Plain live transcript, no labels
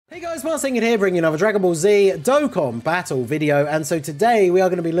Guys, Marsing here, bringing another Dragon Ball Z Dokkan battle video, and so today we are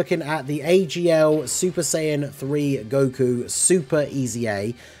going to be looking at the AGL Super Saiyan 3 Goku Super Easy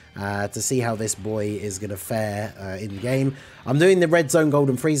A to see how this boy is going to fare in the game. I'm doing the Red Zone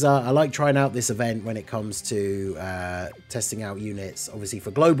Golden Frieza. I like trying out this event when it comes to testing out units. Obviously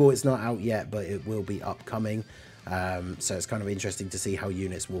for Global it's not out yet, but it will be upcoming, so it's kind of interesting to see how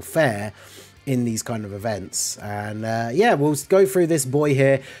units will fare in these kind of events. And yeah, we'll go through this boy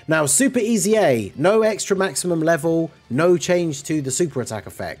here. Now, Super Easy A, no extra maximum level, no change to the super attack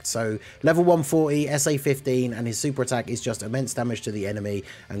effect. So level 140, SA 15, and his super attack is just immense damage to the enemy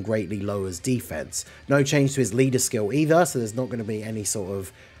and greatly lowers defense. No change to his leader skill either, so there's not going to be any sort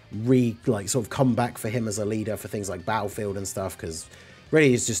of comeback for him as a leader for things like Battlefield and stuff, because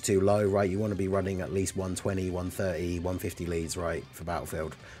really it's just too low, right? You want to be running at least 120, 130, 150 leads, right, for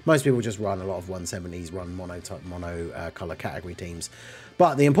Battlefield. Most people just run a lot of 170s, run mono color category teams.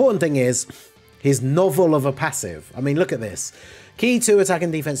 But the important thing is his novel of a passive. I mean, look at this. Key to attack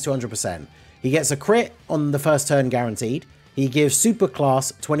and defense 200%. He gets a crit on the first turn guaranteed. He gives super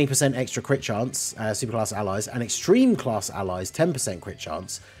class 20% extra crit chance, super class allies, and extreme class allies 10% crit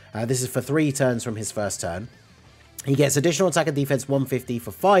chance. This is for 3 turns from his first turn. He gets additional attack and defense 150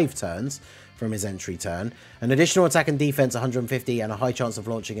 for 5 turns from his entry turn, an additional attack and defense 150, and a high chance of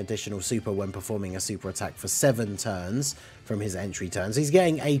launching additional super when performing a super attack for 7 turns from his entry turns. He's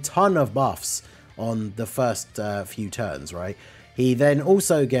getting a ton of buffs on the first few turns, right? He then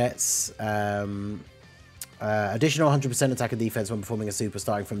also gets additional 100% attack and defense when performing a super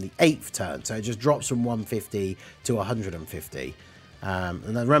starting from the 8th turn, so it just drops from 150 to 150. And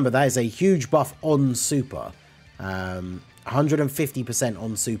then remember, that is a huge buff on super. 150%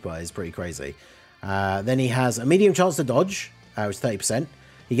 on super is pretty crazy. Then he has a medium chance to dodge, which is 30%.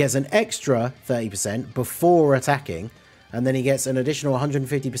 He gets an extra 30% before attacking, and then he gets an additional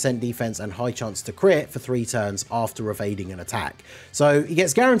 150% defense and high chance to crit for 3 turns after evading an attack. So he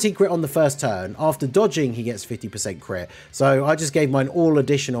gets guaranteed crit on the first turn. After dodging, he gets 50% crit. So I just gave mine all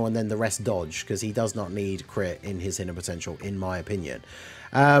additional and then the rest dodge, because he does not need crit in his hidden potential, in my opinion.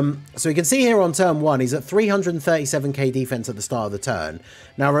 So you can see here on turn 1, he's at 337k defense at the start of the turn.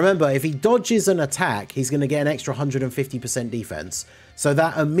 Now remember, if he dodges an attack, he's going to get an extra 150% defense. So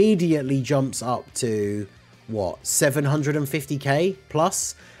that immediately jumps up to, what, 750k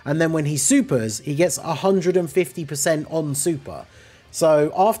plus? And then when he supers, he gets 150% on super.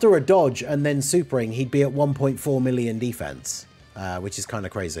 So after a dodge and then supering, he'd be at 1.4 million defense, which is kind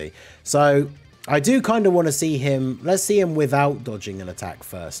of crazy. So I do kind of want to see him, let's see him without dodging an attack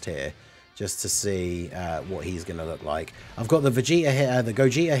first here, just to see what he's going to look like. I've got the Vegeta here, the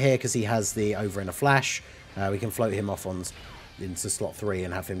Gogeta here, because he has the over in a flash. We can float him off into slot 3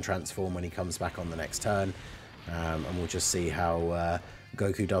 and have him transform when he comes back on the next turn. And we'll just see how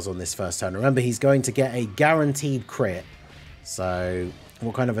Goku does on this first turn. Remember, he's going to get a guaranteed crit. So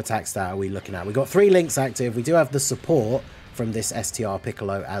what kind of attack stat are we looking at? We've got 3 links active. We do have the support from this STR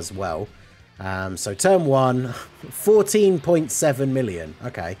Piccolo as well. So turn 1, 14.7 million.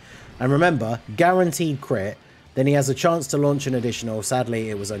 Okay. And remember, guaranteed crit. Then he has a chance to launch an additional.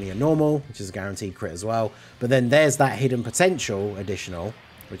 Sadly, it was only a normal, which is a guaranteed crit as well. But then there's that hidden potential additional,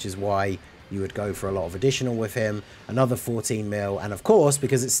 which is why you would go for a lot of additional with him. Another 14 mil. And of course,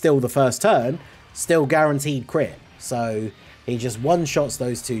 because it's still the first turn, still guaranteed crit. So he just one-shots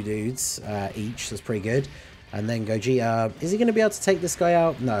those 2 dudes each. That's pretty good. And then Gogeta, is he going to be able to take this guy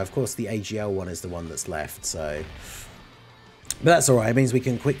out? No, of course the AGL one is the one that's left, so. But that's alright, it means we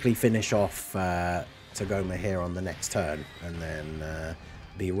can quickly finish off Togoma here on the next turn, and then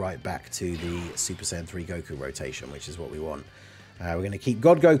be right back to the Super Saiyan 3 Goku rotation, which is what we want. We're going to keep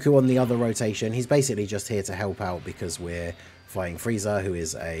God Goku on the other rotation. He's basically just here to help out because we're fighting Frieza, who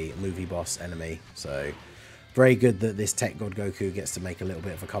is a movie boss enemy, so very good that this Tech God Goku gets to make a little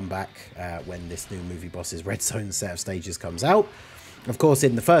bit of a comeback when this new movie boss's Red Zone set of stages comes out. Of course,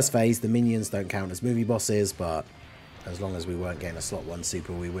 in the first phase, the minions don't count as movie bosses, but as long as we weren't getting a slot 1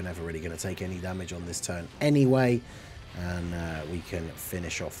 super, we were never really going to take any damage on this turn anyway. And we can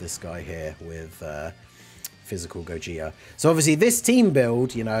finish off this guy here with physical Gogeta. So obviously this team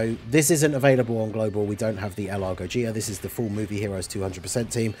build, you know, this isn't available on Global. We don't have the LR Gogeta. This is the full Movie Heroes 200%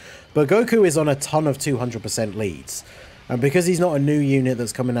 team. But Goku is on a ton of 200% leads. And because he's not a new unit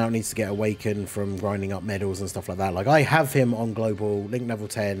that's coming out, needs to get awakened from grinding up medals and stuff like that. Like, I have him on Global, Link level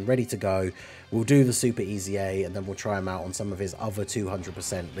 10, ready to go. We'll do the Super Easy A, and then we'll try him out on some of his other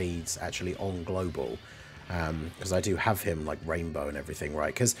 200% leads actually on Global. because I do have him like rainbow and everything,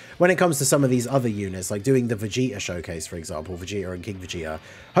 right? Because when it comes to some of these other units, like doing the Vegeta showcase, for example, Vegeta and King Vegeta,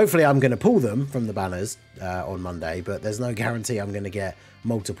 hopefully I'm going to pull them from the banners on Monday, but there's no guarantee I'm going to get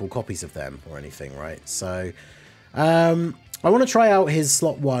multiple copies of them or anything, right? So I want to try out his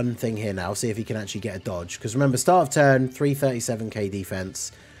slot 1 thing here now, see if he can actually get a dodge, because remember, start of turn, 337k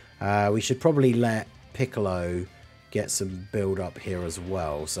defense. We should probably let Piccolo get some build up here as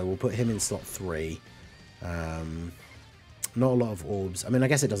well, so we'll put him in slot 3. Not a lot of orbs. I mean, I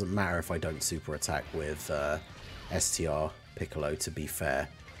guess it doesn't matter if I don't super attack with STR Piccolo, to be fair.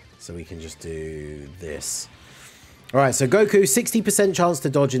 So we can just do this. Alright, so Goku, 60% chance to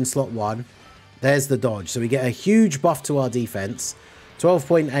dodge in slot 1. There's the dodge. So we get a huge buff to our defense.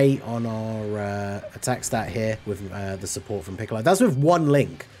 12.8 on our attack stat here with the support from Piccolo. That's with 1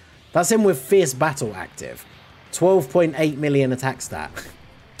 link. That's him with Fierce Battle active. 12.8 million attack stat.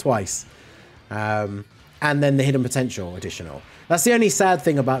 Twice. And then the hidden potential additional. That's the only sad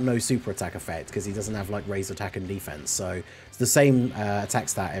thing about no super attack effect, because he doesn't have like raise attack and defense. So it's the same attack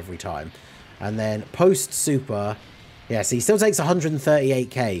stat every time. And then post super, yeah, so he still takes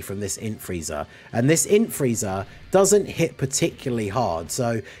 138k from this int freezer. And this int freezer doesn't hit particularly hard.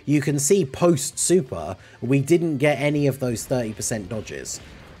 So you can see post super, we didn't get any of those 30% dodges.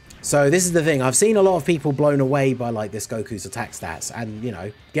 So this is the thing, I've seen a lot of people blown away by like this Goku's attack stats, and you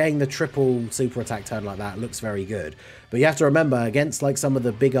know, getting the triple super attack turn like that looks very good. But you have to remember, against like some of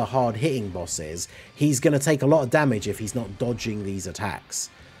the bigger hard hitting bosses, he's going to take a lot of damage if he's not dodging these attacks.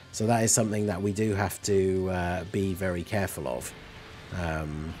 So that is something that we do have to be very careful of.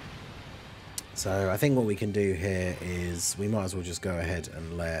 So I think what we can do here is we might as well just go ahead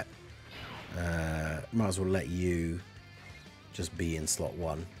and let you just be in slot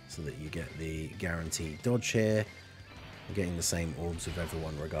 1, so that you get the guaranteed dodge here. We're getting the same orbs with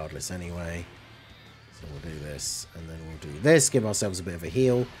everyone regardless anyway. So we'll do this, and then we'll do this, give ourselves a bit of a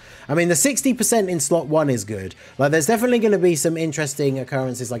heal. I mean, the 60% in slot 1 is good. Like, there's definitely going to be some interesting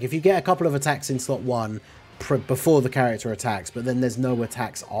occurrences. Like, if you get a couple of attacks in slot 1 before the character attacks, but then there's no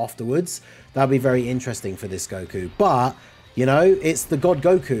attacks afterwards, that'll be very interesting for this Goku. But you know, it's the God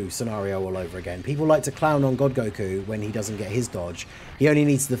Goku scenario all over again. People like to clown on God Goku when he doesn't get his dodge. He only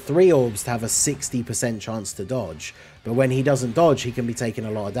needs the 3 orbs to have a 60% chance to dodge. But when he doesn't dodge, he can be taking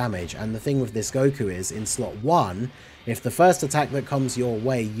a lot of damage. And the thing with this Goku is, in slot 1, if the first attack that comes your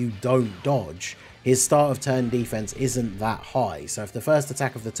way you don't dodge, his start of turn defense isn't that high. So if the first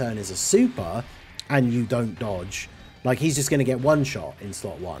attack of the turn is a super and you don't dodge, like, he's just going to get 1 shot in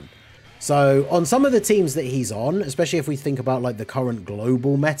slot 1. So on some of the teams that he's on, especially if we think about like the current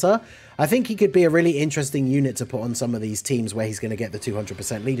global meta, I think he could be a really interesting unit to put on some of these teams where he's going to get the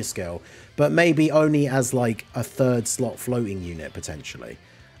 200% leader skill, but maybe only as like a 3rd slot floating unit potentially.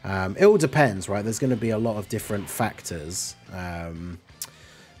 It all depends, right? There's going to be a lot of different factors.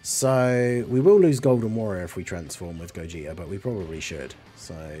 So we will lose Golden Warrior if we transform with Gogeta, but we probably should.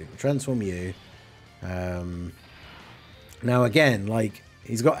 So transform you. Now again, like,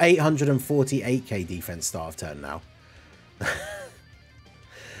 he's got 848k defense start of turn now.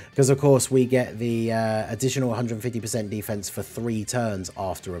 Because, of course, we get the additional 150% defense for 3 turns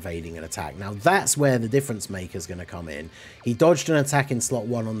after evading an attack. Now, that's where the difference maker is going to come in. He dodged an attack in slot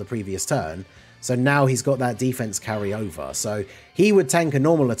 1 on the previous turn, so now he's got that defense carry over. So he would tank a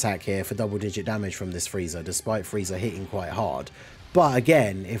normal attack here for double-digit damage from this Frieza, despite Frieza hitting quite hard. But,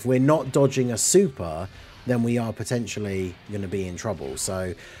 again, if we're not dodging a super, then we are potentially going to be in trouble.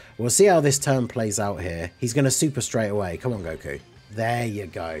 So we'll see how this turn plays out here. He's going to super straight away. Come on, Goku. There you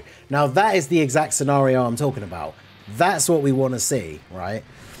go. Now, that is the exact scenario I'm talking about. That's what we want to see, right?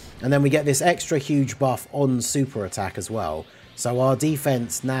 And then we get this extra huge buff on super attack as well. So our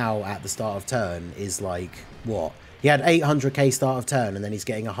defense now at the start of turn is like, what? He had 800k start of turn, and then he's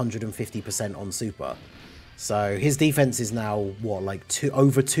getting 150% on super. So his defense is now, what, like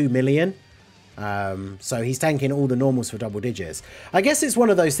over 2 million? So he's tanking all the normals for double digits. I guess it's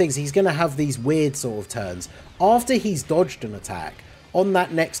one of those things, he's going to have these weird sort of turns. After he's dodged an attack, on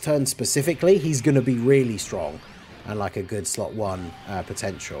that next turn specifically, he's going to be really strong and like a good slot 1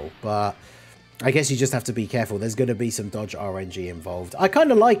 potential. But I guess you just have to be careful. There's going to be some dodge RNG involved. I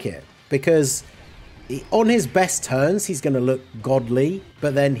kind of like it because on his best turns, he's going to look godly,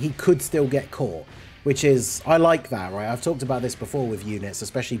 but then he could still get caught. Which is, I like that, right? I've talked about this before with units,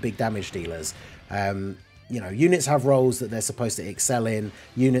 especially big damage dealers. You know, units have roles that they're supposed to excel in,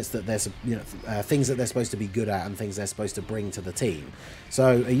 units that they're, things that they're supposed to be good at, and things they're supposed to bring to the team.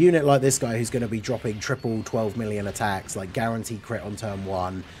 So a unit like this guy who's going to be dropping triple 12 million attacks, like guaranteed crit on turn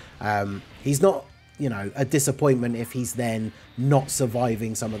 1, he's not, you know, a disappointment if he's then not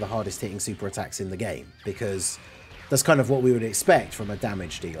surviving some of the hardest hitting super attacks in the game, because that's kind of what we would expect from a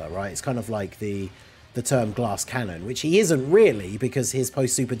damage dealer, right? It's kind of like the term glass cannon, which he isn't really, because his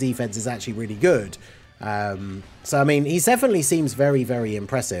post super defense is actually really good. So, I mean, he definitely seems very, very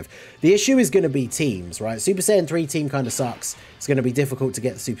impressive. The issue is going to be teams, right? Super Saiyan 3 team kind of sucks. It's going to be difficult to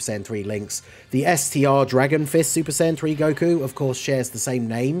get the Super Saiyan 3 links. The STR Dragon Fist Super Saiyan 3 Goku, of course, shares the same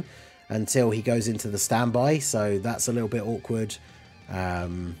name until he goes into the standby, so that's a little bit awkward.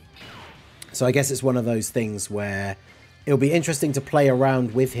 So I guess it's one of those things where it'll be interesting to play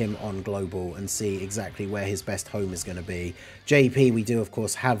around with him on Global and see exactly where his best home is going to be. JP, we do, of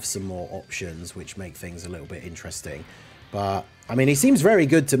course, have some more options, which make things a little bit interesting. But, I mean, he seems very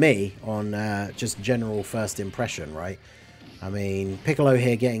good to me on just general first impression, right? I mean, Piccolo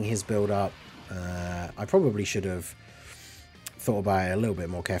here getting his build up. I probably should have thought about it a little bit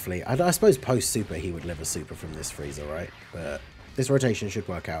more carefully. I suppose post-Super he would live a Super from this Frieza, right? But this rotation should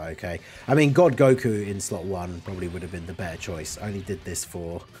work out okay. I mean, God Goku in slot 1 probably would have been the better choice. I only did this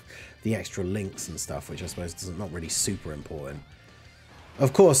for the extra links and stuff, which I suppose is not really super important.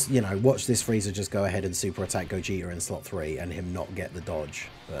 Of course, you know, watch this Frieza just go ahead and super attack Gogeta in slot 3 and him not get the dodge.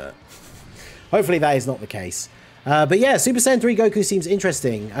 But hopefully that is not the case. But yeah, Super Saiyan 3 Goku seems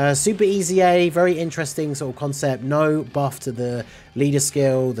interesting. Super Easy A, very interesting sort of concept. No buff to the leader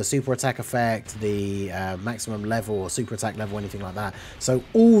skill, the super attack effect, the maximum level or super attack level, anything like that. So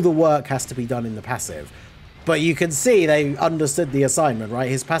all the work has to be done in the passive. But you can see they understood the assignment, right?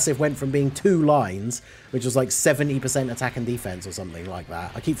 His passive went from being 2 lines, which was like 70% attack and defense or something like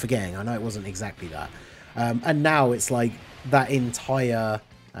that. I keep forgetting. I know it wasn't exactly that. And now it's like that entire,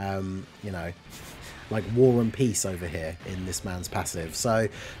 you know, like war and peace over here in this man's passive. So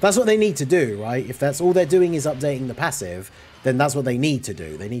that's what they need to do, right? If that's all they're doing is updating the passive, then that's what they need to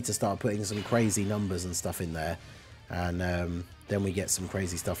do. They need to start putting some crazy numbers and stuff in there. And then we get some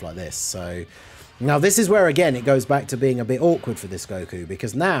crazy stuff like this. So now this is where, again, it goes back to being a bit awkward for this Goku,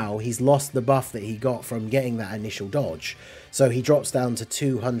 because now he's lost the buff that he got from getting that initial dodge. So he drops down to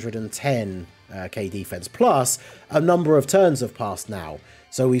 210 K defense, plus a number of turns have passed now.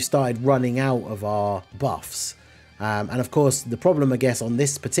 So we've started running out of our buffs. And of course, the problem, I guess, on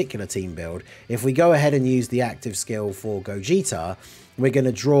this particular team build, if we go ahead and use the active skill for Gogeta, we're going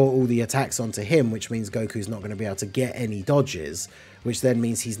to draw all the attacks onto him, which means Goku's not going to be able to get any dodges, which then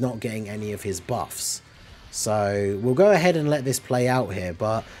means he's not getting any of his buffs. So we'll go ahead and let this play out here,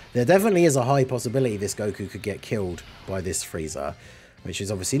 but there definitely is a high possibility this Goku could get killed by this Frieza, which is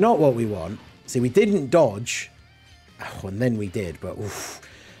obviously not what we want. See, we didn't dodge. Oh, and then we did, but oof.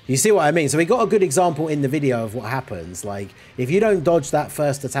 You see what I mean? So we got a good example in the video of what happens. Like, if you don't dodge that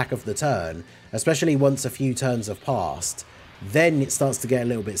first attack of the turn, especially once a few turns have passed, then it starts to get a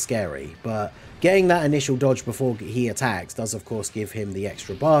little bit scary. But getting that initial dodge before he attacks does, of course, give him the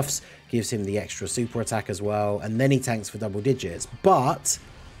extra buffs, gives him the extra super attack as well, and then he tanks for double digits. But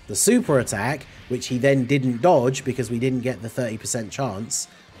the super attack, which he then didn't dodge because we didn't get the 30% chance,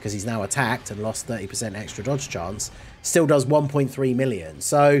 because he's now attacked and lost 30% extra dodge chance, still does 1.3 million.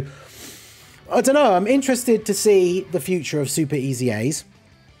 So, I don't know. I'm interested to see the future of Super Easy A's.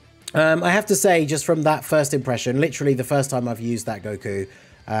 I have to say, just from that first impression, literally the first time I've used that Goku,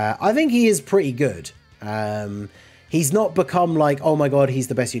 I think he is pretty good. He's not become like, oh my god, he's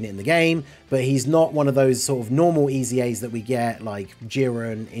the best unit in the game, but he's not one of those sort of normal Easy A's that we get, like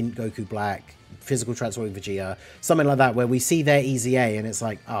Jiren in Goku Black, Physical Transforming Vegeta, something like that, where we see their Easy A and it's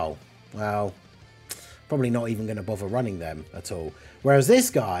like, oh, well, probably not even going to bother running them at all. Whereas this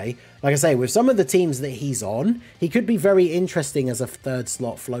guy, like I say, with some of the teams that he's on, he could be very interesting as a third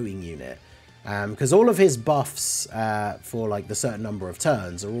slot floating unit. Because all of his buffs for like the certain number of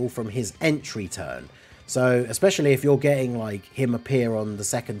turns are all from his entry turn. So especially if you're getting like him appear on the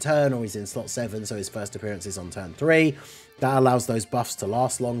second turn, or he's in slot 7, so his first appearance is on turn 3, that allows those buffs to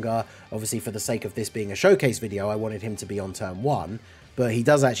last longer. Obviously, for the sake of this being a showcase video, I wanted him to be on turn 1. But he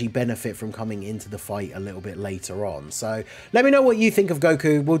does actually benefit from coming into the fight a little bit later on. So let me know what you think of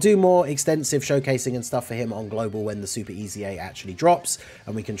Goku. We'll do more extensive showcasing and stuff for him on Global when the Super Easy A actually drops,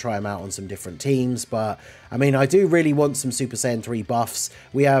 and we can try him out on some different teams. But I mean, I do really want some Super Saiyan 3 buffs.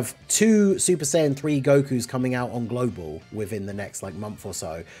 We have 2 Super Saiyan 3 Gokus coming out on Global within the next like month or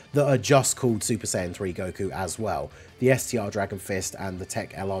so that are just called Super Saiyan 3 Goku as well. The STR Dragon Fist and the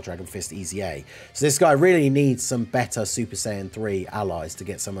Tech LR Dragon Fist Easy A. So this guy really needs some better Super Saiyan 3 allies to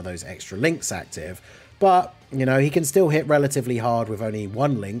get some of those extra links active. But You know, he can still hit relatively hard with only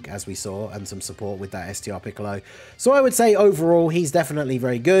one link, as we saw, and some support with that STR Piccolo. So I would say overall, he's definitely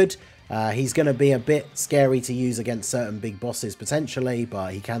very good. He's going to be a bit scary to use against certain big bosses potentially,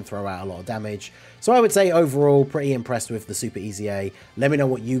 but he can throw out a lot of damage. So I would say overall, pretty impressed with the Super Easy A. Let me know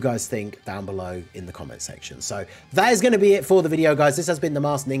what you guys think down below in the comment section. So that is going to be it for the video, guys. This has been the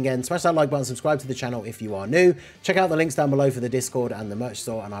Masked Ningen. Smash that like button, subscribe to the channel if you are new. Check out the links down below for the Discord and the merch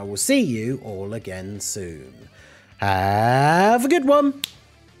store, and I will see you all again soon. Have a good one.